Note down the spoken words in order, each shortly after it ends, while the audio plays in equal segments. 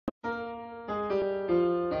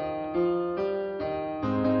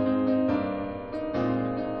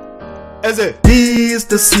That's it. This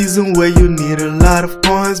the season where you need a lot of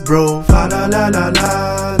coins, bro. Fa la la la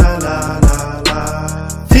la la la la la.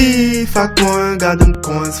 FIFA coin, got them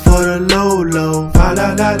coins for the low. Fa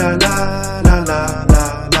la la la la la la la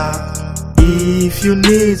la. If you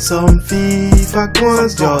need some FIFA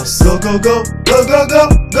coins, just go.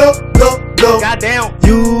 Goddamn.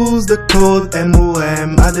 Use the code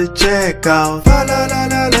MOM at the checkout. Fa la la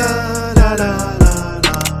la la la la la la.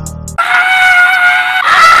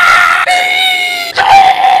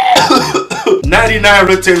 99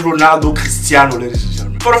 rated Ronaldo Cristiano, ladies and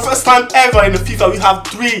gentlemen. For the first time ever in the FIFA, we have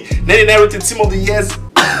 3 99 rated team of the years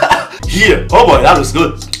here. Oh boy, that looks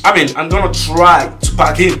good. I mean, I'm gonna try to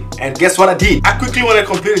pack in, and guess what I did? I quickly went and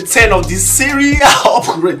completed 10 of this Serie A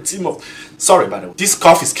upgrade team of. Sorry, by the way, this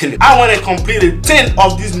cough is killing. I went and completed 10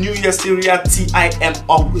 of these New Year Serie A TIM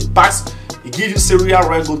upgrade packs. It gives you Serie A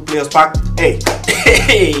Red Gold Players pack. Hey,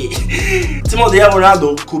 Team of the Year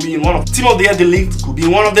Ronaldo could be in one of. Team of the Year Delete could be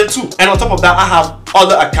in one of them too. And on top of that, I have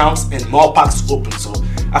other accounts and more packs open. So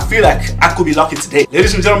I feel like I could be lucky today.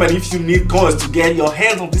 Ladies and gentlemen, if you need coins to get your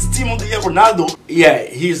hands on this Team of the Year Ronaldo, yeah,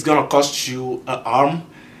 he's gonna cost you an arm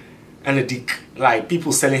and a dick. Like,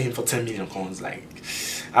 people selling him for 10 million coins. Like,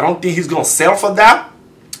 I don't think he's gonna sell for that,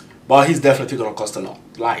 but he's definitely gonna cost a lot.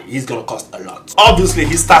 Like, he's gonna cost a lot. Obviously,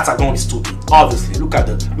 his stats are gonna be stupid. Obviously, look at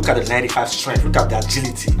the 95 strength. Look at the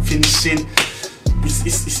agility, finishing.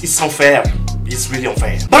 It's unfair. It's really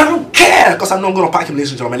unfair. But I don't care, because I'm not gonna pack him,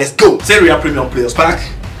 ladies and gentlemen. Let's go. Serie A Premium Players pack.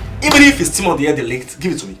 Even if it's Team of the Year Delete,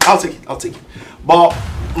 give it to me. I'll take it. But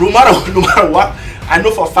no matter what, I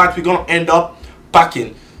know for a fact we're gonna end up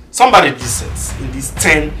packing somebody decent in these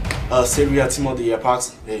 10 Serie A Team of the Year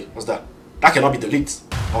packs. Hey, what's that? That cannot be Delete.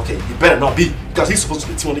 Okay, it better not be, because he's supposed to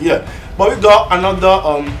be Team of the Year. But we got another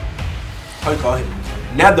how you call him?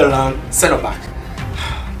 Netherlands center back.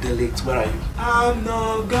 Delete, where are you? I'm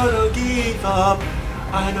not gonna give up.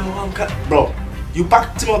 I know I'm bro, you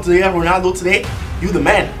packed Team of the Year Ronaldo today. You the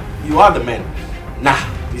man. You are the man. Nah,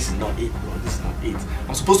 this is not it, bro. This is not it.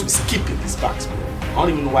 I'm supposed to be skipping these packs, bro. I don't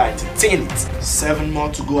even know why I entertain it. 7 more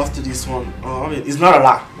to go after this one. I mean, it's not a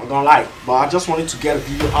lot, I'm not gonna lie. But I just wanted to get a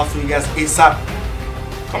video out for you guys ASAP.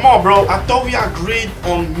 Come on, bro. I thought we agreed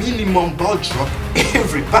on minimum ball drop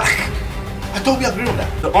every pack. I thought we agreed on that.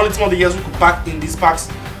 The only Team of the Years we could pack in these packs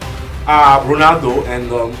are Ronaldo and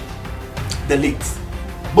Delete.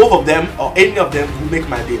 Both of them, or any of them, will make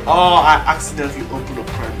my day. Oh, I accidentally opened a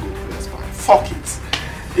Prime Gold Players pack. Fuck it.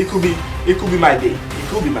 It could be my day. It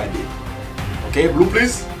could be my day. Okay, blue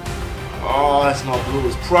please. Oh, it's not blue.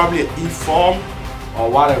 It's probably an E-form or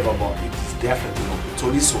whatever, but it is definitely not blue.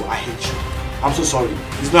 Tolisso, I hate you. I'm so sorry.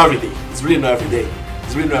 It's not every day. It's really not every day.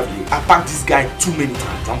 It's really not every day. I packed this guy too many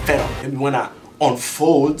times. I'm fed up. Maybe when I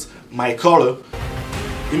unfold my color,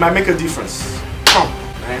 it might make a difference. Come on,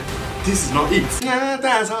 man. This is not it. Let's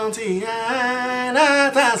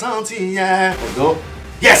go.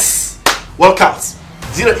 Yes! Walkout.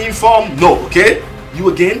 Is it an inform? No, okay? You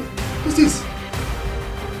again? Who's this?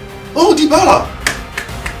 Oh, Dybala!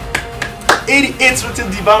 88 rated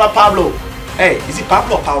Dybala Pablo. Hey, is it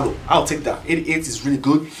Pablo or Paulo? I'll take that. 88 is really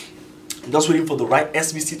good. I'm just waiting for the right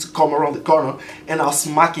SBC to come around the corner and I'll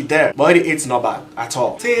smack it there. But 88 is not bad at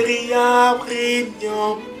all. Serie A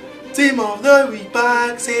Premium. Team of the Week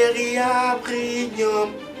pack. Serie A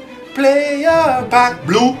Premium. Player pack.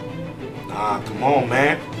 Blue. Nah, come on,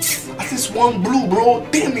 man. At least one blue, bro.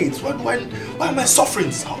 Damn it. Why am I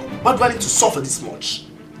suffering so? Why do I need to suffer this much?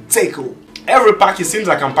 Take it. Every pack, it seems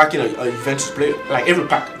like I'm packing a Juventus player. Like every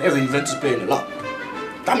pack, there's a Juventus player in a lot.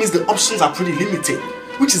 That means the options are pretty limited,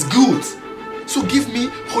 which is good. So give me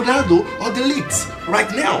Ronaldo or Delete right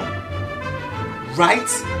now. Right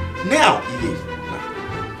now. Yeah. Nah.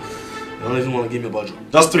 I don't even want to give me a budget.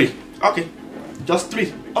 Just 3. Okay. Just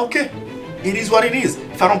 3. Okay. It is what it is.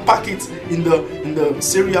 If I don't pack it in the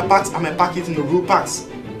Serie A packs, I might pack it in the real packs.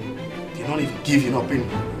 You're not even giving up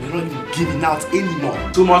anymore. You're not even giving out anymore.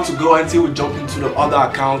 2 more to go until we jump into the other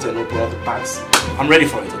account and open other packs. I'm ready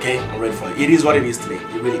for it, okay? I'm ready for it. It is what it is today.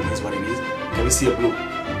 It really is what it is. Can we see a blue?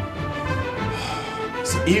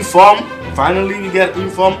 It's inform. Finally we get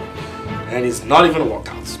inform. And it's not even a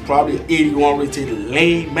walkout. It's probably an 81 rated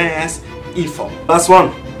lame ass inform. Last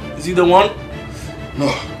one. Is it the one?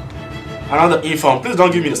 No. Another inform. Please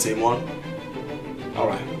don't give me the same one.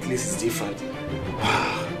 Alright, at least it's different.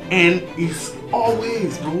 And it's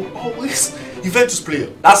always, bro, always Juventus player.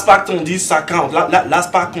 Last pack on this account,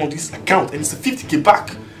 last pack on this account, and it's a 50k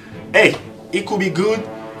pack. Hey, it could be good,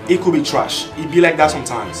 it could be trash. It be like that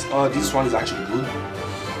sometimes. This one is actually good.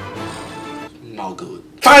 Not good.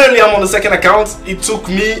 Finally, I'm on the second account. It took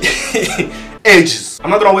me ages. I'm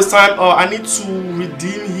not gonna waste time. I need to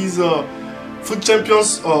redeem his Foot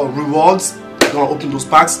Champions rewards. I'm gonna open those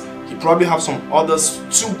packs. He probably have some other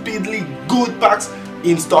stupidly good packs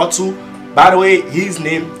in store too. By the way, his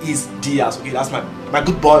name is Diaz. Okay, that's my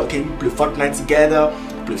good boy. Okay, we play Fortnite together,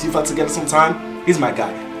 play FIFA together sometime. He's my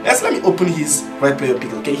guy. Let me open his right player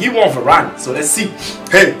pick. Okay, he won Varane, so let's see.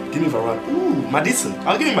 Hey, give me Varane. Ooh, Madison.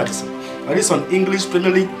 I'll give you Madison. Madison, English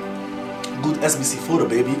Premier League, good SBC photo,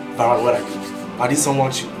 baby. Varane, what I do? Madison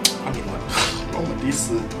wants you. I mean, what? Oh,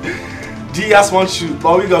 Madison. Diaz wants you,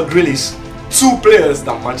 but we got Grealish. 2 players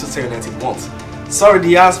that Manchester United wants. Sorry,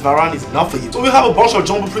 Diaz, Varane is enough for you. So we have a bunch of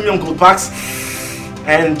Jumbo Premium Gold packs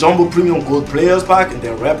and Jumbo Premium Gold Players pack and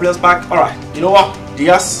then Rare Players pack. Alright, you know what,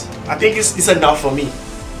 Diaz? I think it's enough for me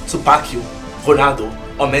to pack you Ronaldo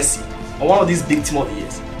or Messi or one of these big team of the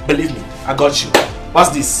years. Believe me, I got you. What's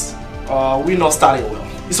this? We're not starting well.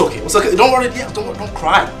 It's okay. It's okay. Don't worry, Diaz. Don't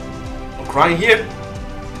cry. Don't cry here.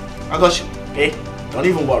 I got you. Okay? Don't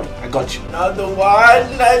even worry. I got you. Another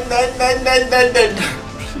one.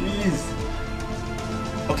 Please.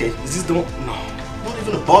 Okay, is this the one? No. Not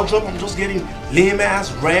even a ball drop. I'm just getting lame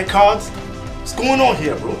ass rare cards. What's going on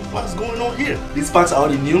here, bro? What's going on here? These packs I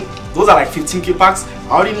already knew. Those are like 15k packs.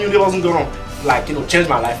 I already knew they wasn't gonna like change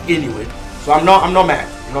my life anyway. So I'm not mad.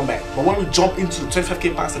 I'm not mad. But when we jump into the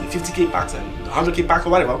 25k packs and the 50k packs and the 100k packs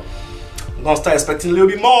or whatever, I'm gonna start expecting a little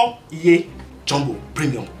bit more. Yeah. Jumbo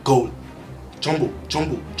Premium Gold. Jumbo.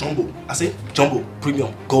 I say Jumbo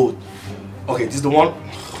Premium Gold. Okay, this is the one.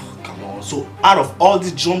 Come on. So out of all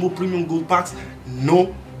these Jumbo Premium Gold packs,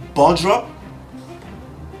 no ball drop.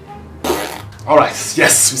 Alright,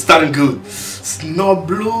 yes, we're starting good. Snow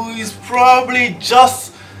Blue is probably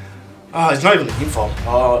just it's not even a inform.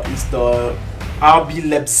 It's the RB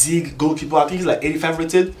Leipzig goalkeeper. I think he's like 85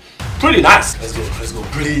 rated. Pretty nice. Let's go.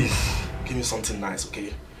 Please give me something nice,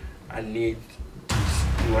 okay? I need this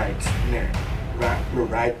right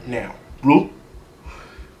now. Bro.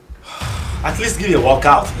 At least give me a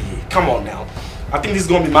walkout. Yeah, come on now. I think this is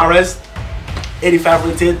gonna be Mahrez. 85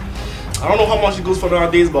 rated. I don't know how much it goes for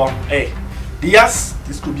nowadays, but hey. Diaz,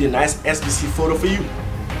 this could be a nice SBC photo for you.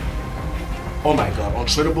 Oh my god,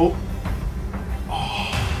 untradeable.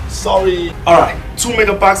 Oh, sorry. Alright, 2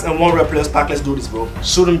 mega packs and 1 rare players pack. Let's do this, bro.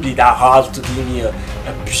 Shouldn't be that hard to give me a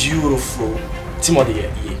beautiful team of the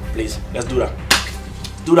year. Yeah, please, let's do that.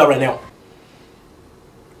 Do that right now.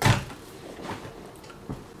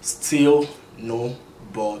 Still no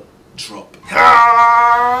ball drop.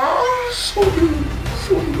 Show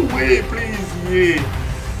me the way, please. Yeah.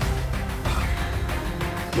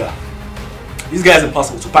 Yeah, this guy is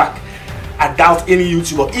impossible to pack. I doubt any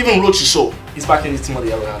YouTuber, even Rochi Show, is packing this team of the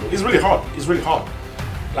year Ronaldo. It's really hard. It's really hard.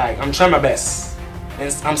 Like, I'm trying my best,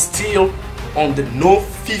 and I'm still on the no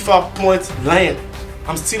FIFA points line.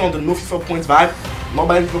 I'm still on the no FIFA points vibe, not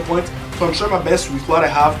buying FIFA points. So I'm trying my best with what I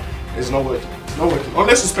have. It's not working. It's not working.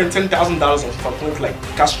 Unless you spend $10,000 on FIFA points like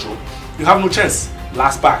Castro, you have no chance.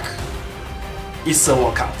 Last pack. It's a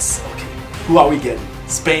walkout. Okay. Who are we getting?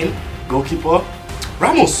 Spain goalkeeper.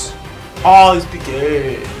 Ramos! Oh, it's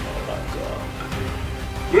PK. Oh my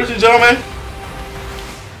god. Ladies and gentlemen,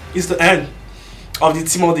 it's the end of the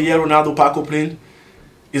team of the year Ronaldo pack opening.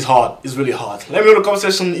 It's hard. It's really hard. Let me know in the comment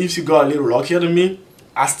section if you got a little luckier than me.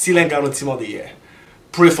 I still ain't got no team of the year.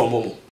 Pray for Momo.